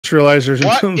just realized there's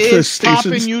What the is station's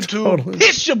poppin' YouTube? totally-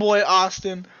 It's your boy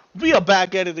Austin. We are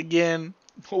back at it again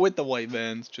with the white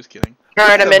vans. Just kidding.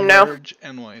 Alright, I'm in now.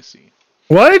 EmergeNYC.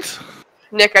 What?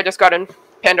 Nick, I just got in.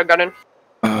 Panda got in.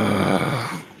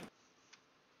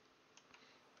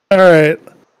 Alright.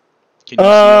 Can you see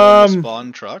all the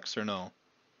spawn trucks or no?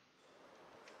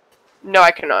 No,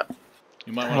 I cannot.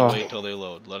 You might want to wait till they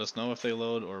load. Let us know if they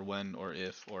load, or when, or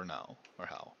if, or now, or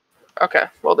how. Okay,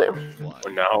 will do. Why.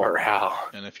 Or now or how.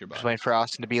 And if you're Just buying. waiting for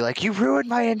Austin to be like, "You ruined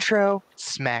my intro."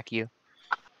 Smack you.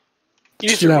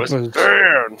 User was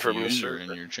banned from the User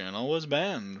server. in your channel was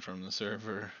banned from the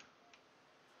server.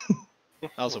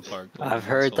 Also parked. I've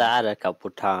heard that a couple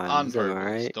times. On purpose.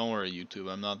 Right? Don't worry,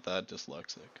 YouTube. I'm not that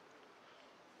dyslexic.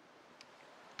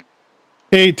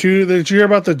 Hey, did you hear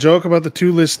about the joke about the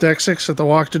two dyslexics that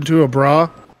walked into a bra?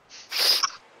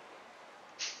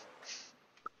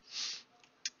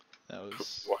 That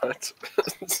was What?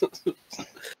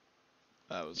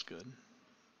 that was good.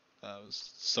 That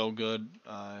was so good.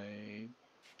 I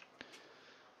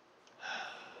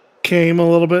Came a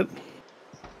little bit.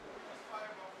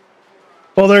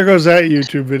 Well, there goes that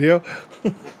YouTube video.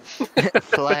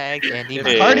 Flag and if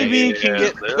emoji. Cardi B can yeah,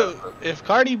 get yeah. if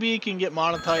Cardi B can get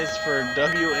monetized for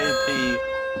WAP,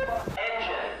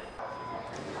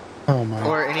 Oh my.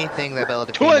 Or anything that Bella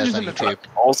Two Delphine engines does on in the YouTube. truck.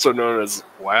 Also known as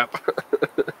WAP.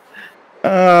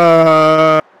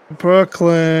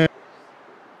 Brooklyn.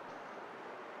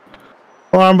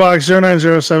 Alarm box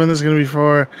 0907. This is going to be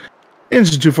for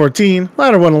engine 214,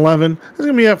 ladder 111. This is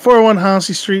going to be at 401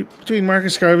 Halsey Street between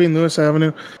Marcus Garvey and Lewis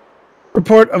Avenue.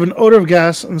 Report of an odor of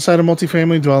gas inside a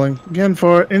multifamily dwelling. Again,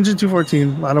 for engine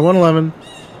 214, ladder 111,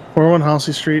 401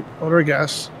 Halsey Street, odor of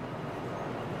gas.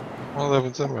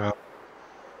 111's en route.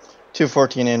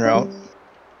 214 en route.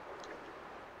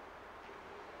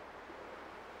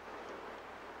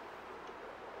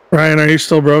 Ryan, are you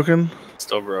still broken?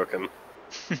 Still broken.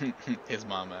 His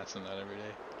mom asks him that every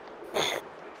day.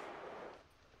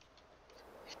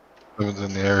 111's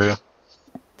in the area.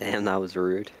 Damn, that was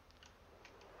rude.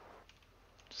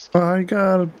 I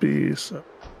gotta be so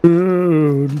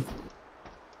rude.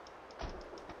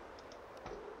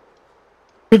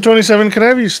 227, can I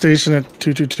have you stationed at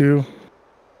 222?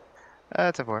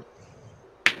 That's important.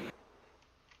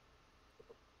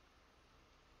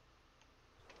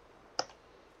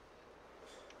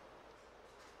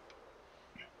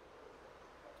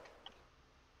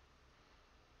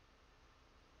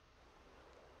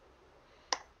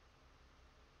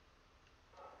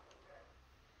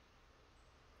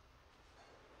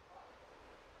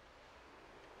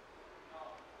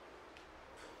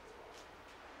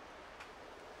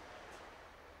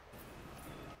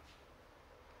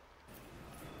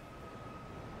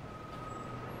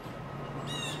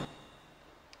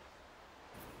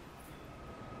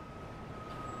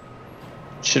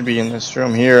 Should be in this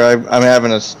room here. I'm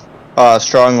having a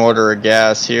strong odor of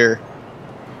gas here.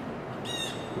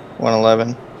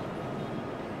 111.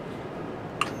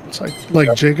 It's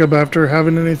like Jacob after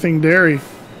having anything dairy.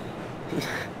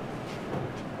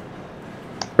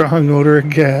 Strong odor of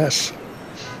gas.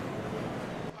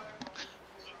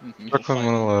 Brooklyn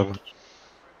 111.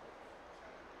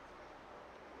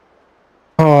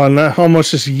 Oh, and that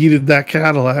almost just yeeted that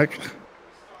Cadillac.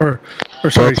 Or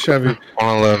sorry, Chevy.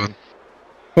 111.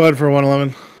 Go ahead for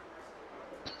 111.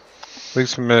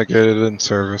 Please mitigated in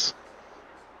service.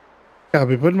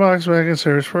 Copy. Put box back in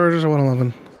service for orders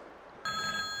 111.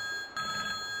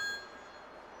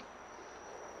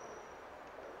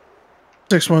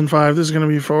 (615). This is going to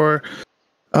be for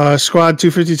Squad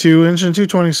 252, Engine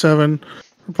 227.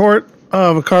 Report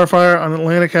of a car fire on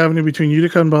Atlantic Avenue between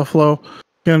Utica and Buffalo.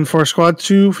 Again, for Squad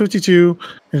 252,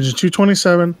 Engine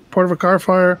 227. Report of a car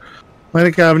fire,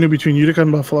 Atlantic Avenue between Utica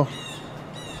and Buffalo.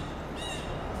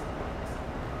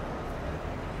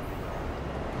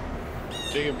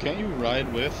 Jacob, can't you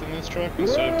ride with in this truck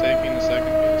instead of taking the second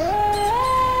piece?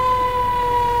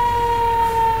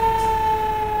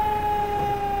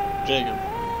 Jacob,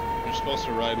 you're supposed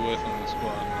to ride with in the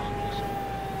squad, not just...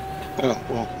 Oh,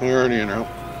 well, we're already in route.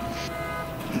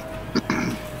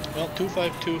 Well,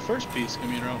 252 first piece can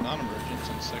be en route non-emergent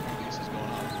since second piece is going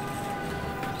on.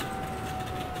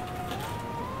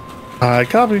 I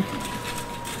copy.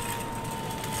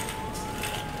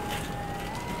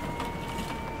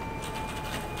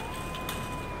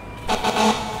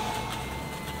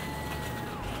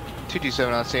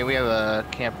 (227) on scene. We have a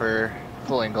camper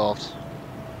fully engulfed.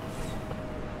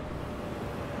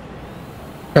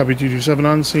 Copy 227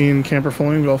 on scene, camper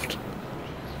fully engulfed.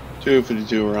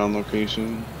 252 around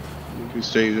location. We'll be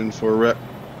stationed for rep.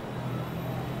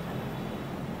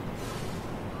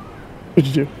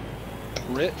 52.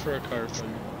 Writ for a car fire.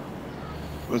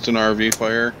 It's an RV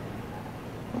fire.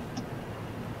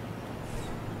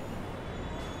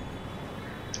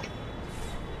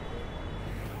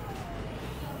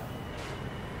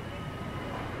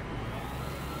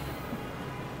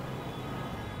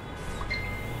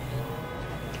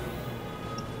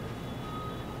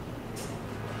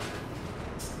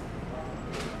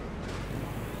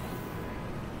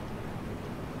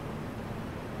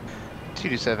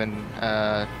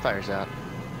 Fires out.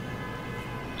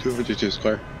 252 is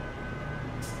clear.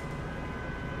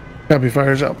 Copy,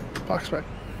 fires up. Box back.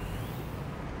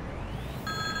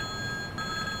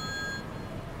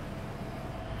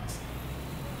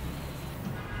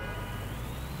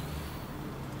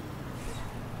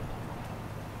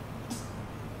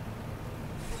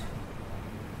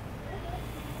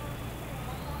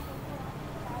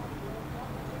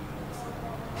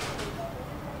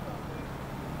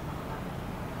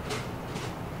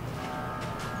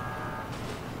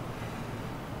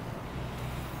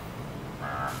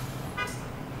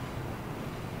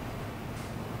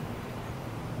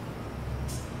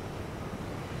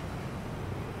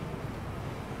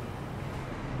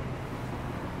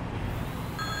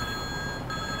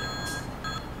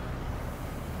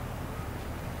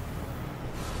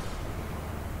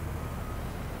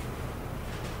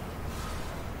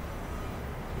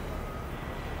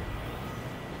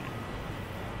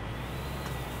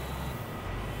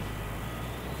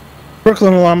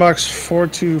 Brooklyn alarm box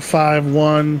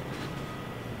 4251.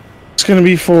 It's going to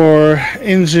be for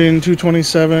engine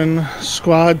 227,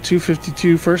 squad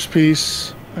 252, first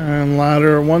piece, and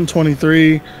ladder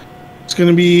 123. It's going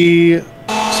to be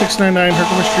 699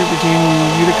 Herkimer Street between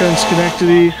Utica and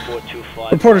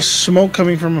Schenectady. Report of smoke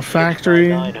coming from a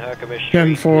factory.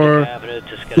 Again for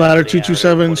ladder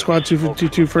 227, squad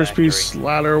 252, first piece,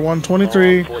 ladder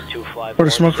 123. Report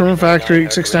of smoke from a factory,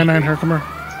 699 Herkimer.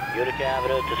 Utica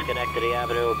Avenue to Schenectady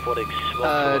Avenue, reporting smoke from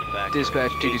a factory.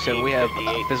 Dispatch 227, we have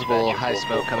visible high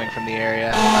smoke coming from the area.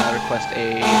 Request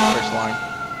a first alarm.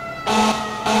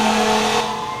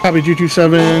 Copy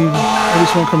 227, heavy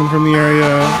smoke coming from the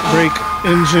area. Break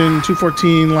engine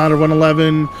 214, ladder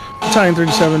 111, battalion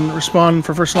 37, respond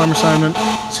for first alarm assignment,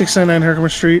 699 Herkimer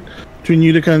Street between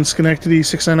Utica and Schenectady,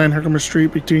 699 Herkimer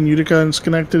Street between Utica and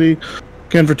Schenectady.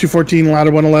 Again for 214, ladder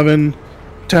 111,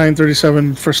 battalion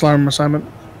 37, first alarm assignment.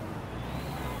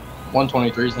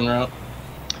 123 is en route.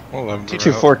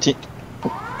 214.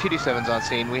 227's on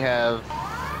scene. We have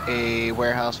a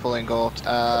warehouse full engulfed.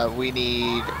 We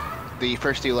need the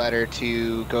first due ladder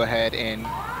to go ahead and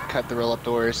cut the roll-up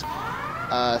doors.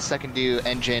 Second due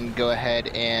engine, go ahead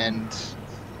and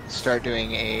start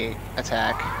doing a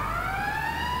attack.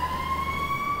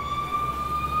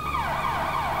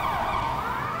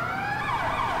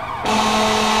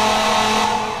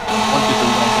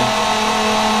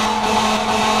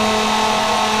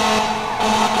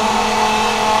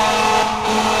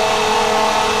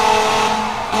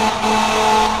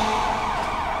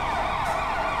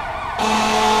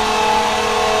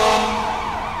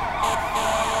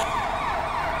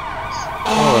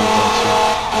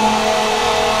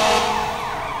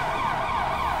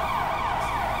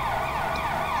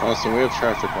 Austin, we have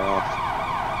traffic off.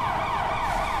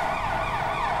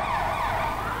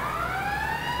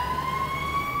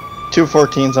 Two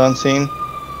 14's on scene.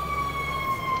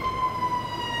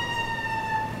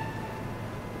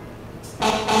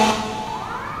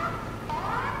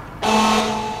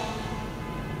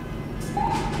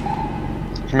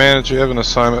 Commander, do you have an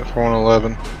assignment for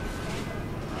 111?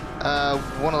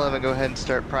 111, go ahead and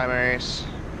start primaries.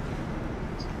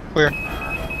 Clear.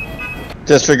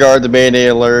 Disregard the Mayday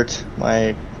alert.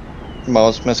 My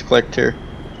mouse misclicked here.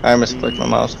 I misclicked my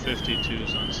mouse. 52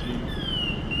 is on scene.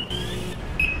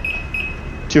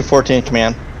 214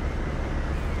 command.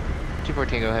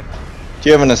 214, go ahead. Do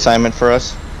you have an assignment for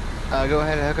us? Go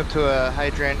ahead and hook up to a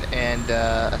hydrant and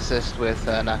assist with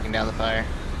knocking down the fire.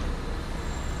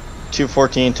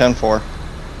 214, 10-4.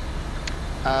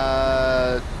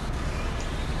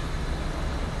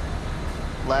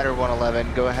 Ladder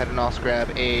 111, go ahead and also grab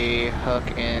a hook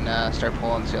and start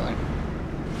pulling the ceiling.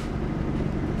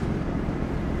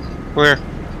 Where?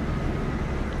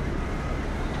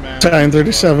 Battalion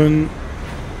 37.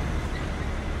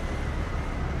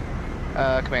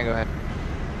 Command, go ahead.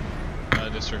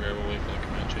 Disregard, we'll wait for the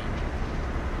command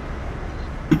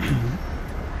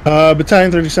change.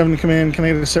 Battalion 37 command, can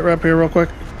I get a sit rep here real quick?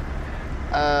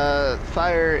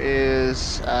 Fire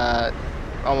is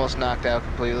almost knocked out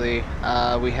completely.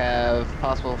 We have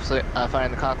possible fire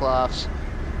in the cocklofts.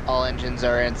 All engines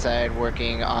are inside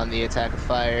working on the attack of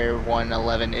fire.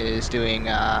 111 is doing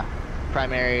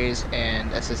primaries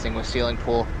and assisting with ceiling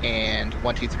pull, and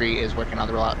 123 is working on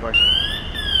the rollout doors.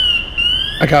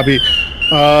 I copy.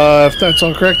 If that's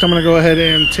all correct, I'm going to go ahead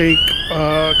and take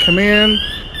command,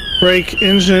 break,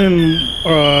 engine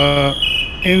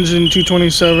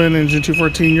 227, engine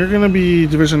 214. You're going to be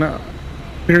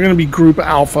you're going to be group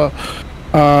alpha.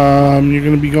 You're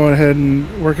going to be going ahead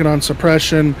and working on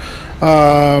suppression.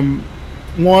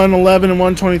 111 and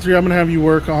 123, I'm going to have you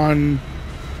work on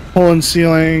pull and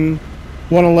sealing.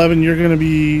 111, you're going to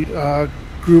be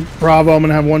group Bravo. I'm going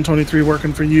to have 123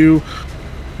 working for you.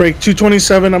 Break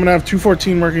 227, I'm going to have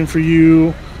 214 working for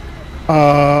you,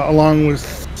 along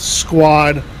with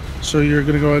squad. So you're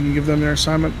going to go ahead and give them their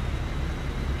assignment.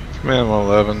 Command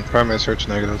 111, primary search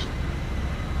negative.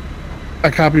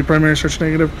 I copy primary search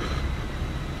negative.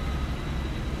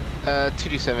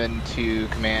 227 to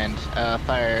command.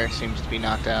 Fire seems to be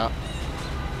knocked out.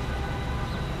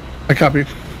 I copy.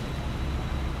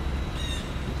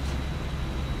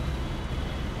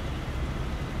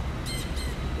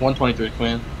 (123)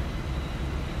 command.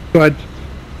 Go ahead.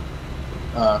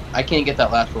 I can't get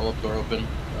that last roll-up door open.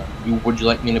 Would you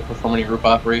like me to perform any group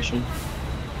operation?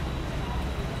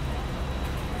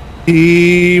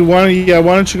 Why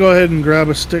don't you go ahead and grab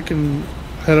a stick and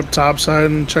head up topside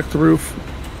and check the roof.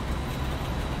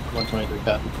 123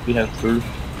 copy. We head through.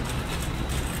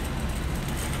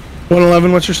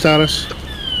 111, what's your status?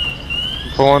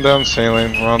 Pulling down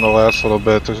ceiling. We're on the last little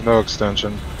bit. There's no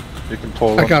extension. You can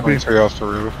pull 123 off the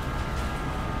roof.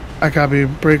 I copy.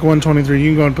 Break 123.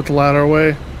 You can go and put the ladder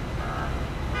away.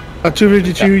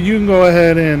 252, you can go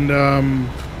ahead and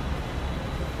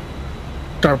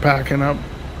start packing up.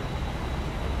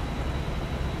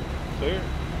 Clear.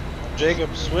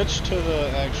 Jacob, switch to the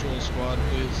actual squad,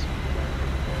 please.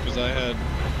 Because I had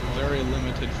very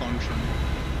limited function.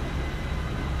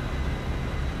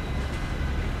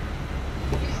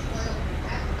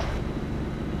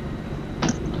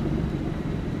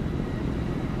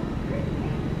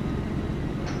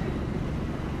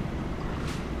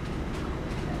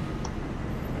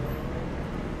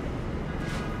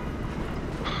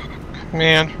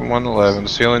 Command 111,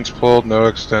 ceiling's pulled, no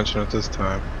extension at this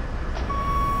time.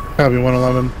 Copy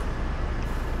 111.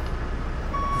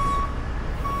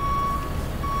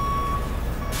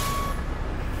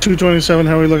 (227),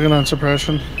 how are we looking on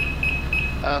suppression?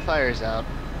 Fire's out.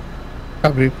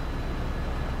 Copy.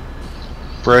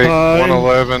 Break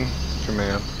 111,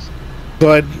 command.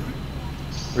 Go ahead.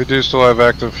 We do still have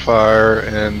active fire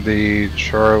in the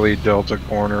Charlie Delta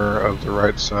corner of the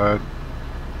right side.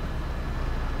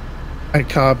 I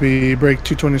copy. Break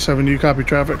 227. Do you copy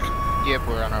traffic? Yep,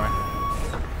 we're on our way.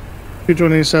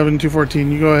 227,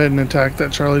 214. You go ahead and attack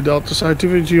that Charlie Delta side.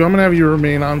 252. I'm gonna have you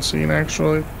remain on scene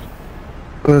actually,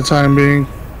 for the time being.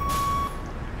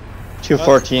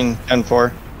 214,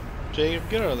 10-4. Jacob,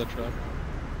 get out of the truck.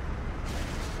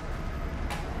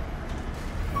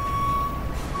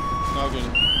 Not good.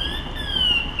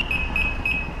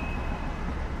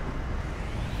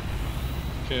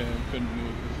 Okay, I couldn't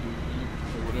move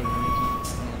for whatever reason.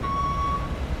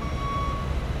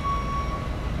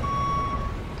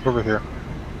 Over here.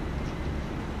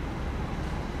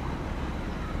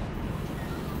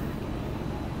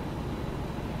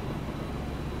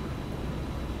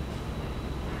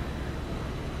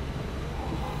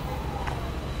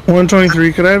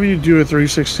 (123), could I have you do a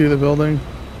 360 of the building?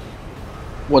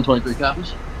 123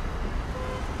 copies.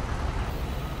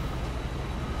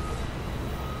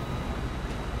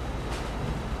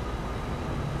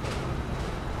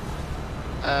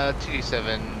 Uh,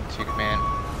 227 to command.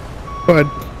 Go ahead.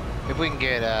 If we can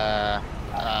get a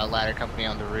ladder company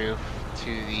on the roof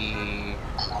to the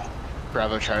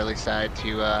Bravo Charlie side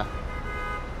to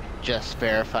just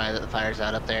verify that the fire's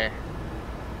out up there.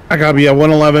 I copy. Yeah,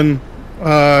 111.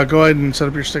 Go ahead and set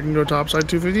up your stick and go topside.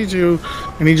 252.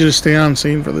 I need you to stay on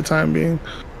scene for the time being.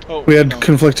 Oh, we had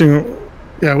conflicting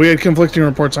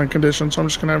reports on conditions, so I'm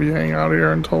just gonna have you hang out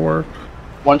here until we're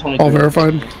 123. all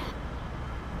verified.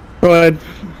 Go ahead.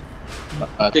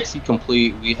 Dixie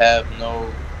complete. We have no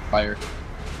fire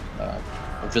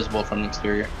visible from the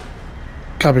exterior.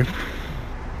 Copy.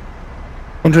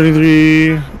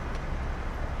 123.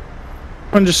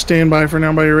 I'm just stand by for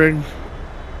now by your rig.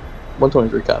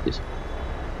 123 copies.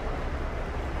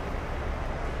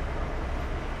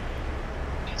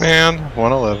 And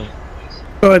 111.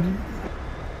 Go ahead.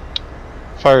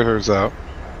 Fire's out.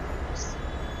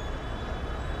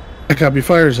 I copy.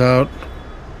 Fire's out.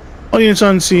 All units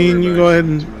on scene, you go ahead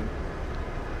and...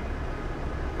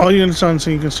 All units on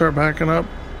scene can start backing up.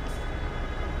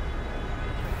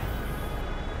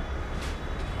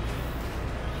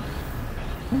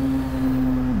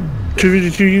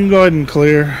 (252), you can go ahead and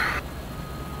clear.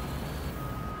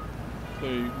 So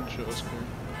you can show us clear.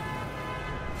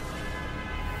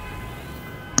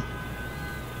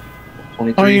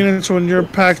 23. All units, when you're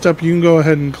packed up, you can go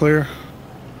ahead and clear.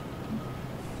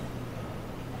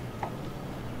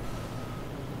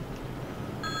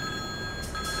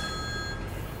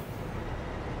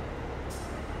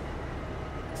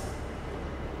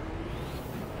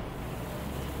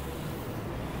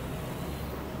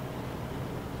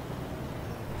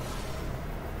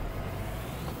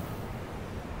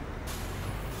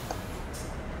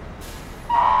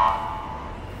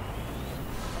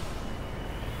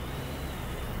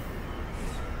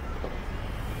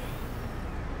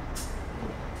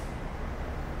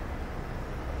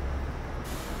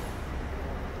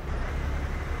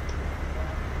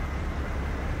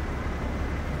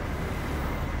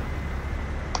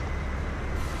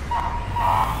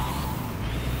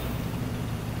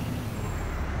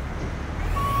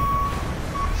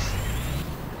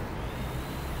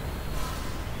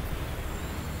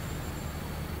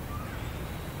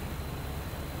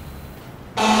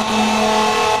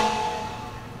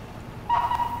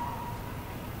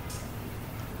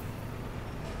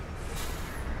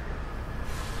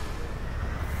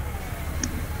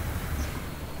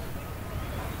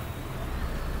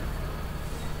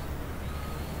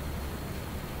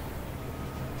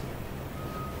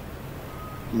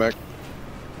 Back.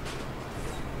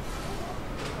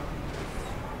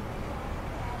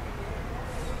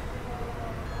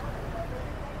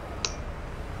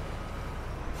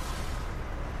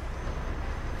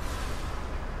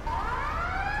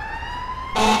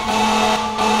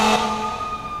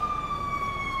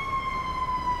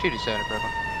 Approval.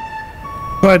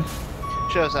 But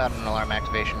Shows out an alarm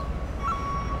activation.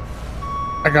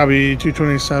 I copy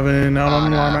 227 out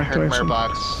on alarm activation.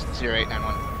 Box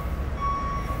 0891.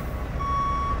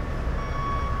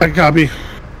 I copy.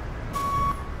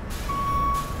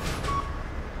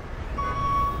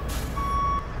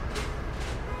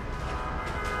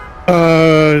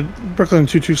 Brooklyn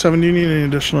 227, do you need any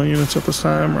additional units at this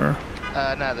time, or?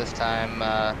 Not this time.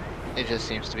 It just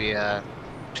seems to be a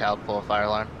child pull fire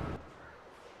alarm.